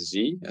X, Y,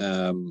 Z,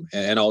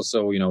 and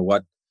also,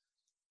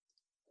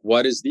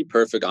 what is the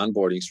perfect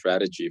onboarding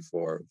strategy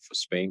for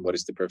Spain? What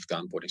is the perfect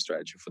onboarding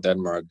strategy for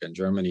Denmark and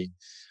Germany?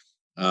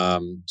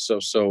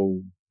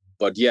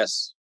 But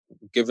yes,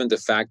 given the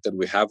fact that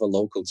we have a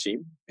local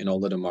team in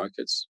all of the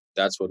markets,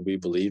 that's what we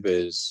believe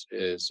is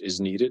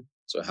needed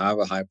to have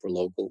a hyper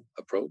local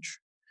approach.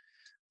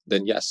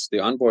 Then yes, the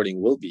onboarding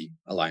will be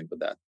aligned with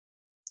that,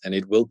 and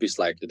it will be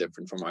slightly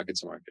different from market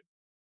to market.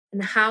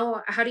 And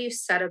how do you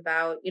set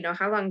about,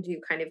 how long do you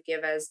kind of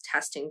give as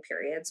testing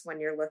periods when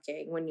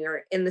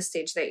you're in the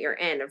stage that you're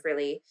in of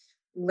really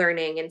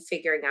learning and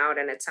figuring out?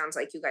 And it sounds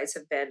like you guys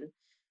have been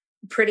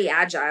pretty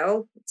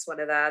agile. It's one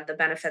of the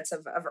benefits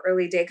of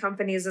early day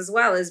companies as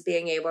well, is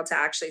being able to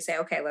actually say,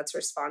 okay, let's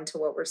respond to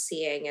what we're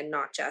seeing and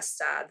not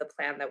just the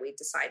plan that we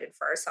decided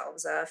for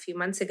ourselves a few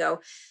months ago.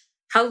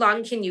 How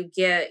long can you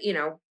get,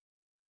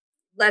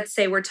 let's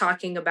say we're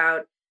talking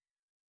about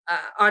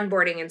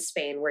onboarding in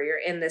Spain, where you're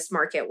in this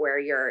market where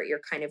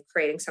you're kind of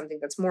creating something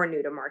that's more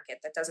new to market,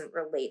 that doesn't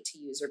relate to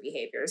user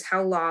behaviors.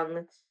 How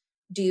long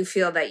do you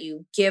feel that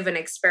you give an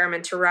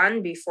experiment to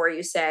run before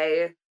you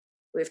say,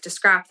 we have to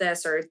scrap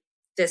this, or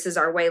this is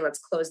our way, let's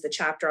close the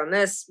chapter on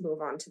this,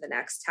 move on to the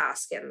next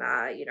task, and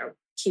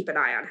keep an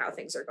eye on how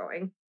things are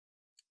going?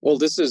 Well,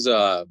 this is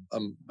a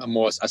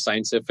more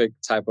scientific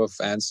type of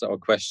answer or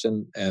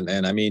question, and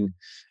I mean,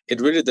 it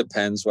really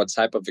depends what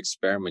type of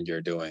experiment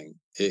you're doing.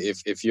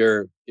 If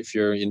you're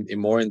in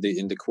more in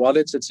the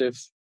qualitative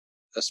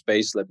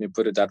space, let me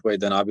put it that way,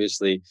 then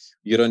obviously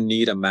you don't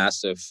need a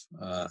massive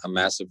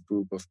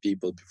group of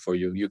people before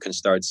you can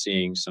start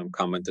seeing some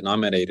common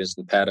denominators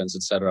and patterns,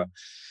 etc.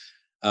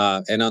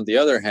 And on the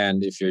other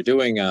hand, if you're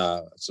doing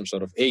some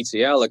sort of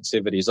ATL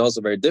activity, it's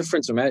also very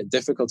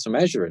difficult to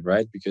measure it,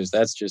 right? Because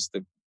that's just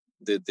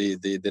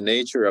the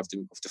nature of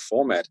the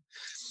format.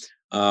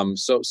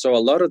 So a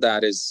lot of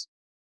that is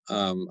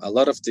a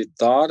lot of the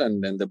thought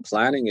and the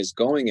planning is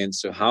going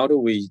into how do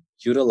we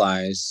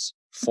utilize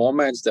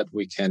formats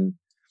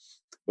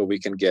where we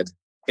can get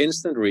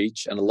instant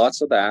reach and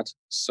lots of that,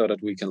 so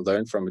that we can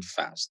learn from it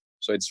fast.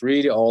 So it's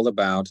really all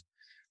about,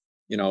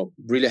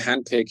 really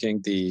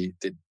handpicking the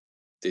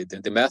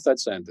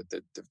methods and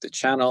the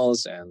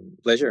channels and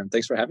pleasure. And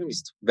thanks for having me.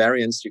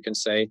 Variants, you can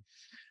say,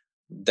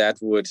 that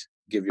would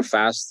give you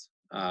fast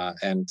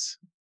and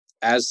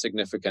as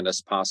significant as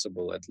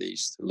possible, at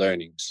least,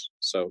 learnings.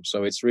 So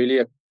it's really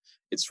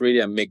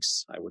a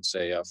mix, I would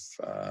say, of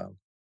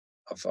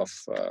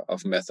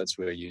methods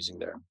we're using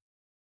there.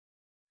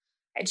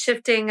 And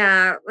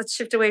let's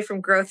shift away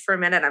from growth for a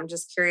minute. I'm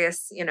just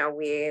curious.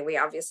 We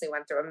obviously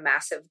went through a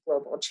massive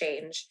global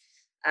change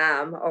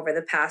over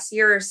the past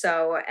year or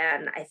so,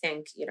 and I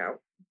think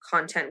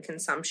content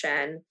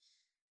consumption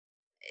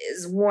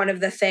is one of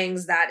the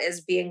things that is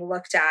being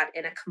looked at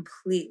in a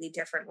completely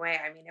different way.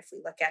 I mean, if we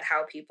look at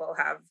how people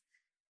have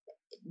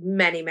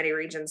many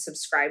regions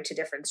subscribe to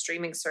different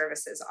streaming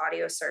services,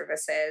 audio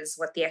services,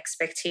 what the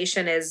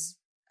expectation is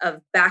of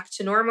back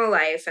to normal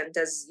life, and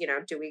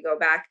do we go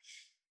back?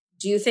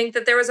 Do you think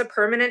that there was a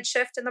permanent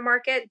shift in the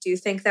market? Do you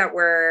think that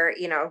we're,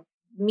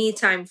 me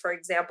time, for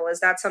example,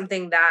 is that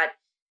something that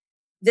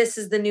this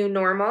is the new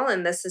normal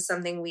and this is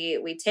something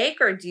we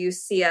take, or do you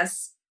see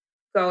us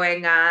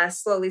going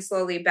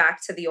slowly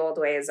back to the old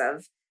ways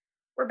of,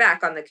 we're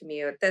back on the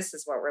commute, this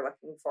is what we're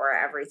looking for,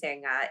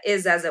 everything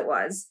is as it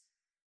was?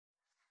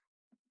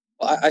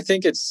 Well, I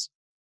think this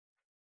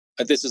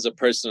is a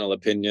personal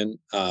opinion.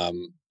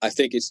 I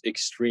think it's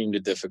extremely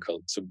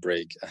difficult to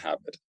break a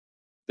habit.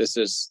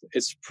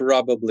 It's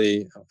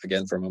probably,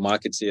 again, from a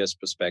marketeer's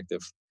perspective,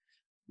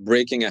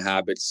 breaking a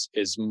habit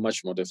is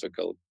much more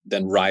difficult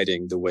than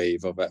riding the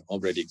wave of an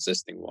already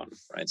existing one,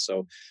 right?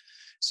 So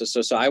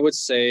I would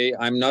say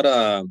I'm not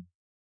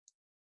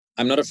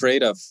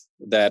afraid of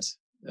that.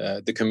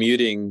 The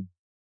commuting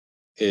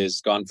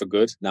is gone for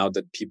good now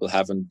that people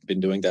haven't been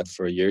doing that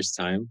for a year's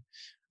time.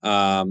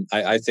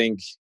 I think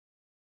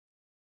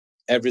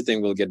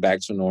everything will get back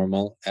to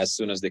normal as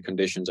soon as the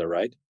conditions are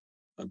right,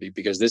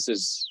 because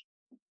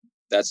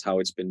that's how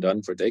it's been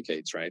done for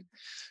decades, right?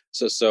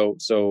 So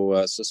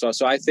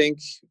I think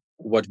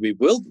what we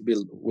will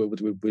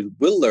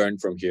learn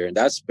from here, and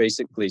that's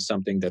basically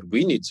something that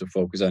we need to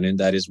focus on, and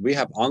that is we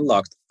have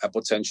unlocked a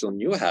potential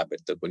new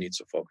habit that we need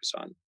to focus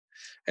on,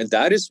 and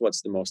that is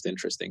what's the most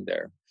interesting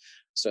there.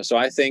 So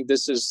I think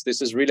this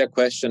is really a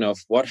question of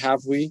what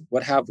have we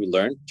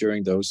learned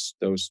during those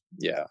I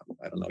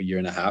don't know, year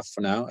and a half for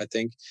now, I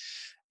think,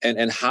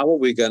 and how are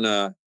we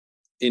gonna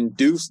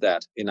induce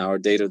that in our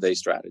day-to-day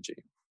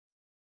strategy.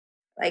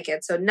 Like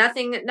it. So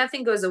nothing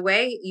goes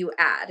away, you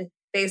add.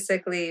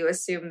 Basically, you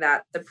assume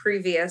that the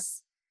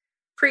previous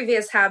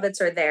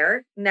habits are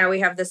there. Now we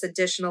have this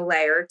additional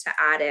layer to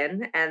add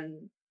in,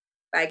 and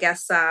I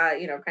guess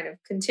kind of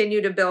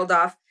continue to build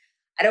off.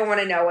 I don't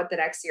want to know what the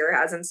next year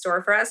has in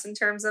store for us in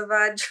terms of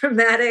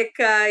dramatic,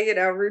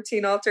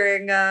 routine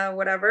altering,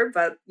 whatever,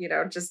 but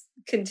just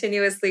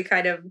continuously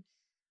kind of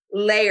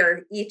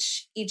layer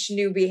each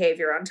new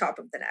behavior on top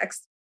of the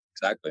next.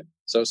 Exactly.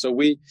 So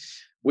we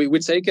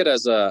take it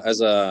as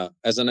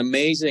an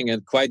amazing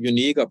and quite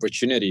unique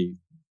opportunity,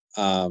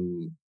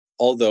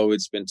 although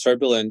it's been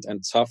turbulent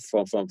and tough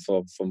for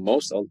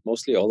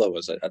mostly all of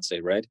us, I'd say,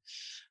 right?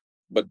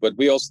 But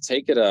we also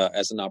take it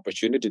as an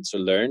opportunity to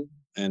learn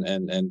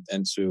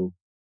and to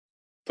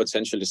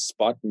potentially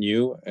spot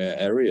new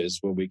areas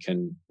where we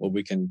can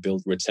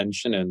build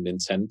retention and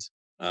intent.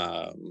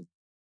 Are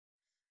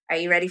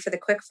you ready for the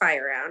quick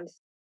fire round?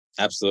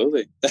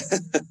 Absolutely.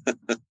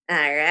 All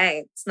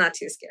right. It's not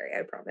too scary,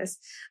 I promise.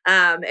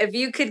 If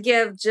you could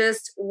give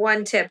just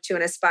one tip to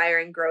an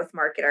aspiring growth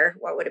marketer,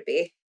 what would it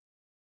be?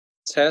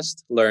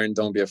 Test, learn,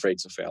 don't be afraid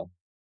to fail.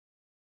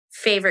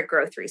 Favorite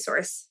growth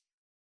resource?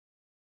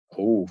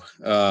 Oh,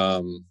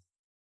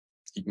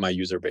 my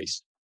user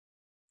base.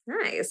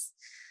 Nice.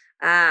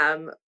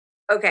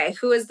 Okay.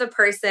 Who is the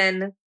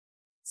person,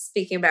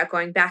 speaking about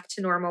going back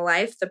to normal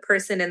life, the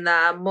person in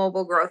the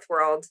mobile growth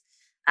world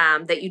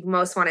that you'd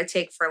most want to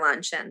take for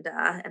lunch, and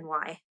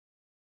why?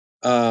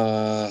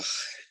 That's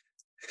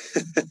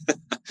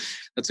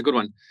a good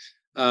one.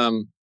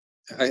 I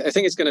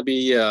think it's going to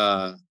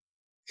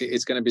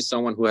be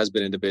someone who has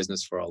been in the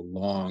business for a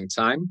long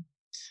time.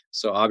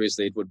 So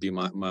obviously it would be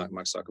Mark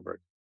Zuckerberg.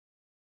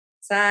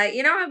 So,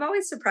 I'm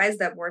always surprised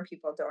that more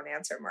people don't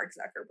answer Mark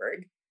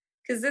Zuckerberg,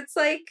 because it's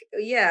like,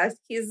 yeah,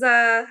 he's,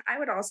 I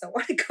would also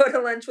want to go to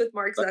lunch with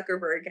Mark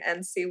Zuckerberg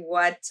and see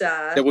what,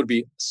 that would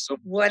be so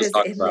what is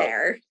in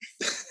there.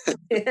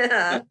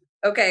 Yeah.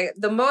 Okay.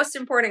 The most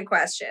important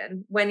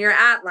question when you're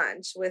at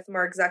lunch with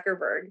Mark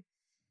Zuckerberg,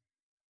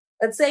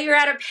 let's say you're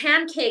at a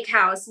pancake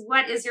house.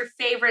 What is your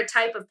favorite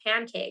type of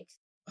pancake?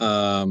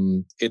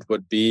 It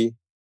would be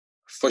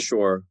for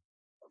sure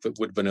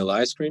with vanilla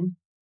ice cream.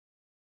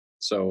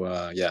 So,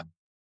 yeah.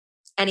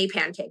 Any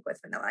pancake with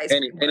vanilla ice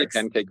cream. Any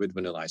pancake with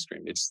vanilla ice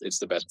cream. It's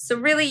the best. So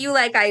really you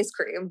like ice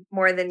cream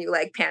more than you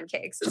like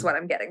pancakes is what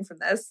I'm getting from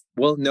this.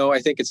 Well, no, I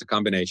think it's a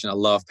combination. I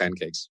love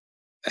pancakes.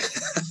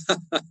 I'm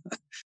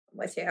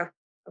with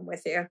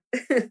you.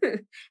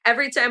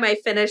 Every time I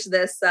finish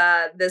this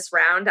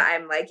round,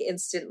 I'm like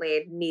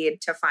instantly need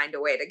to find a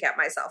way to get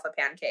myself a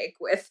pancake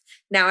with.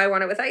 Now I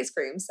want it with ice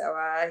cream. So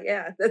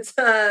yeah, that's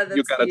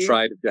you gotta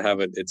try it if you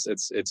have it.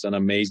 It's an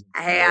amazing.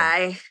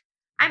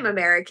 I'm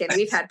American.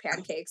 We've had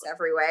pancakes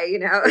every way,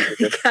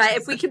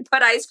 If we can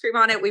put ice cream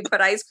on it, we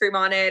put ice cream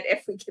on it.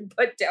 If we can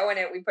put dough in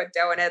it, we put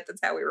dough in it.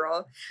 That's how we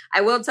roll.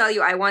 I will tell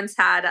you, I once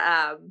had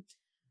a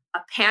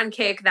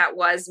pancake that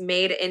was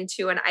made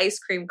into an ice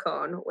cream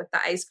cone with the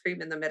ice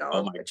cream in the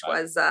middle, which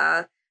was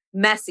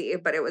messy,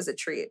 but it was a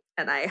treat,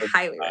 and I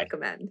highly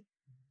recommend.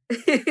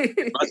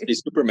 It must be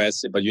super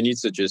messy, but you need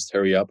to just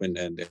hurry up and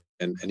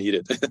eat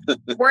it.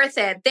 Worth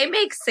it. They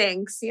make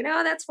sinks,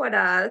 that's what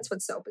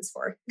soap is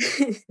for.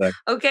 Exactly.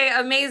 Okay,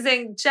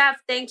 amazing. Jeff,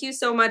 thank you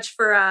so much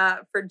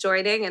for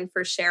joining and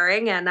for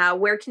sharing. And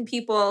where can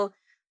people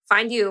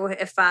find you?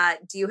 If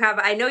do you have,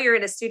 I know you're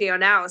in a studio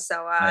now,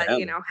 so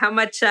how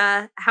much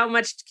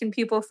can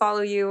people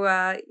follow you?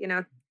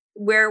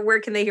 Where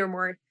can they hear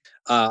more?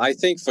 I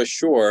think for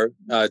sure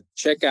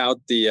check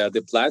out the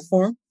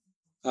platform.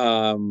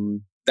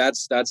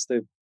 That's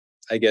the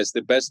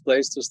best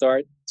place to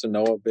start to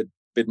know a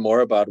bit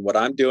more about what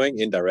I'm doing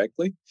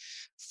indirectly.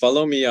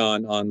 Follow me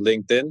on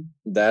LinkedIn.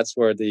 That's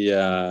where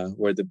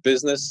the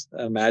business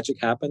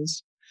magic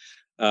happens.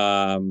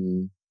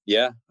 There's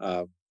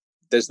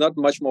not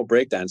much more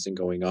breakdancing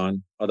going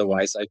on.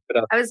 Otherwise, I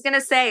was going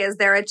to say, is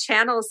there a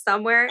channel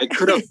somewhere? I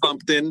could have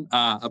pumped in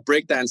a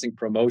breakdancing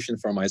promotion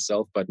for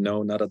myself, but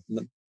no, not a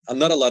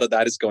lot of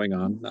that is going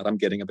on. Now I'm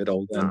getting a bit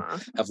older and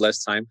have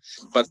less time.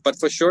 But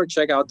for sure,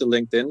 check out the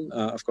LinkedIn,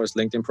 of course,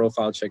 LinkedIn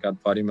profile. Check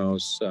out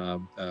Podimo's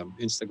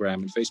Instagram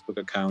and Facebook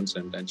accounts,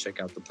 and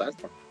check out the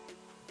platform.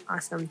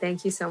 Awesome.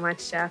 Thank you so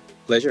much, Jeff.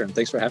 Pleasure. And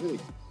thanks for having me.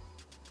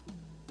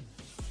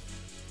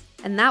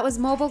 And that was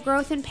Mobile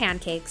Growth in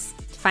Pancakes.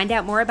 To find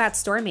out more about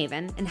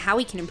StoreMaven and how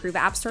we can improve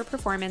App Store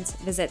performance,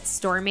 visit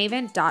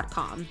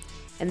storemaven.com.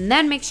 And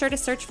then make sure to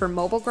search for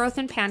Mobile Growth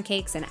in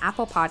Pancakes in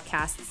Apple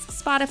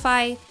Podcasts,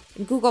 Spotify,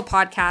 and Google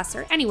Podcasts,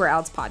 or anywhere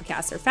else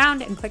podcasts are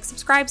found, and click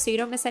subscribe so you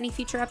don't miss any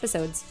future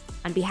episodes.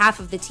 On behalf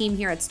of the team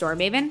here at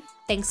StoreMaven,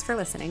 thanks for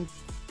listening.